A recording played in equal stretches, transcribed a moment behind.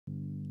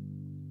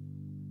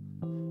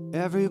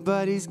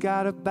Everybody's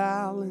got a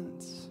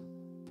balance,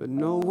 but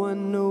no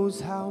one knows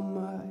how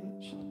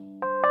much.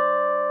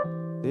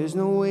 There's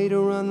no way to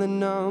run the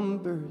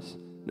numbers,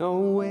 no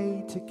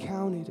way to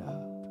count it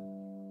up.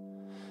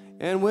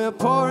 And we're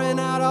pouring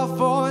out our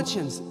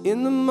fortunes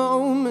in the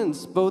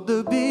moments, both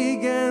the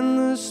big and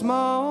the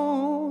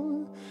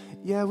small.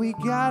 Yeah, we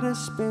gotta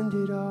spend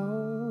it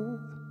all,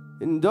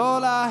 and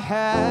all I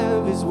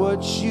have is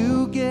what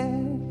you get.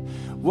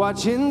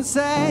 Watching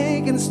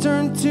seconds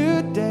turn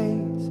to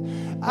days.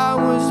 I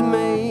was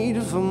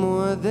made for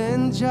more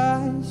than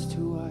just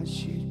to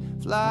watch it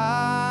fly.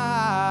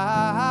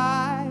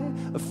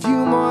 A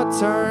few more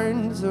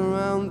turns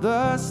around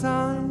the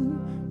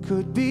sun,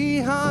 could be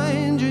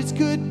hundreds,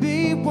 could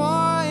be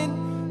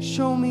one.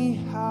 Show me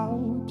how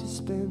to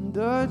spend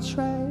the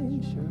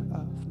treasure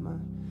of my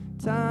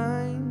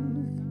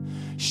time.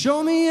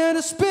 Show me how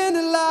to spend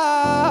a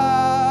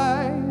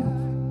life.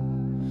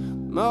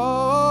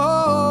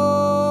 Oh,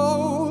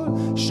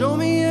 show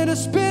me how to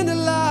spend a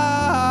life.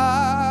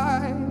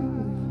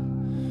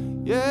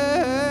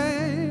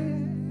 Yeah,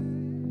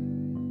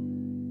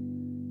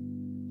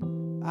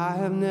 I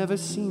have never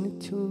seen a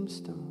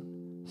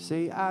tombstone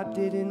say I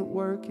didn't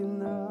work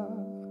enough.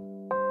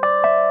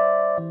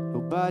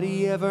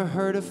 Nobody ever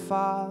heard a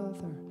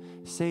father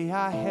say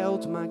I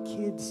held my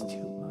kids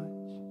too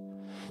much.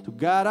 So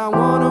God, I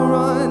wanna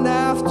run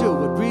after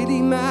what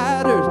really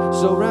matters,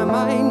 so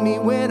remind me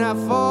when I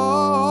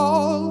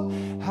fall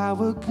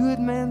how a good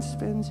man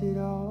spends it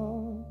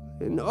all.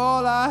 And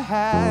all I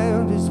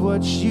have is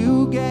what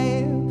you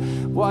gave.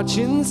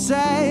 Watching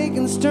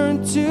seconds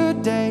turn to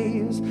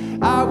days.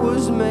 I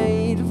was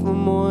made for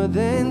more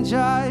than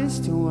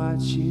just to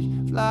watch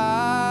it fly.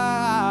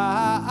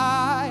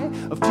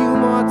 A few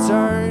more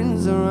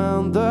turns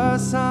around the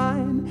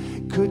sun,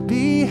 could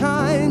be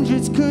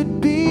hundreds, could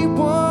be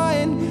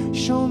one.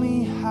 Show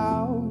me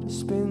how to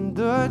spend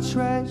the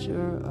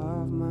treasure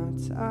of my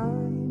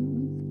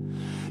time.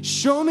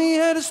 Show me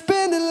how to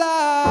spend a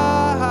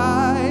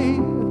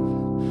life.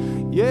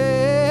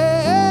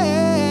 Yeah,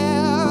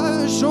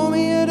 show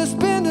me how to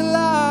spend a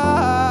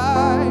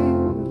life.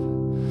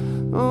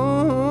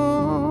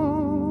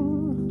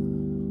 Oh,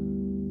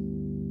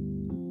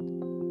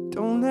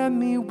 don't let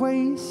me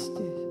waste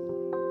it.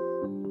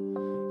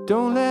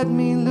 Don't let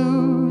me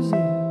lose it.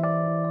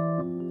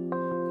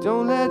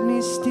 Don't let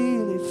me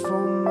steal it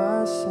from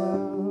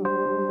myself.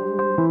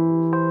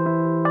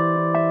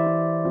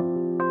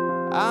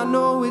 I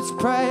know it's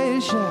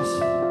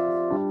precious,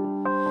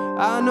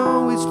 I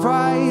know it's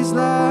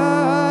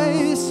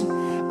priceless.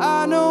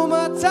 I know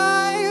my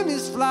time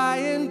is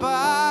flying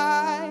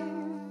by.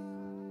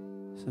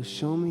 So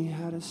show me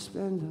how to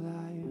spend a life.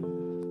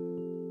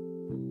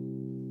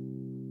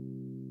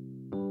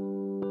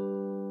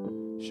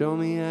 Show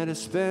me how to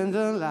spend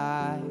a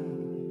life.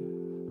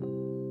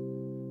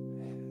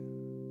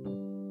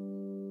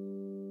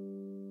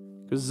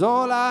 'Cause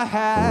all I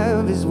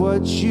have is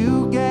what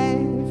you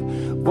gave.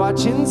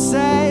 Watching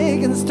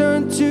seconds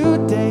turn to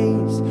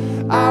days.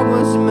 I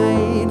was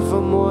made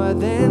for more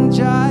than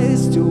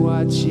just to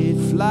watch it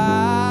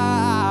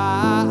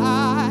fly.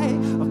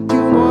 A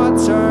few more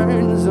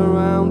turns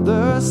around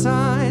the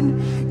sun,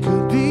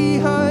 could be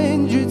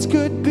hundreds,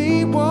 could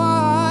be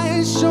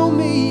one. Show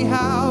me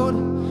how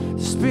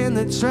to spend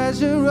the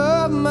treasure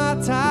of my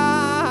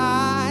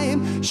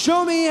time.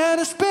 Show me how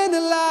to spend a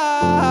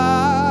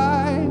life.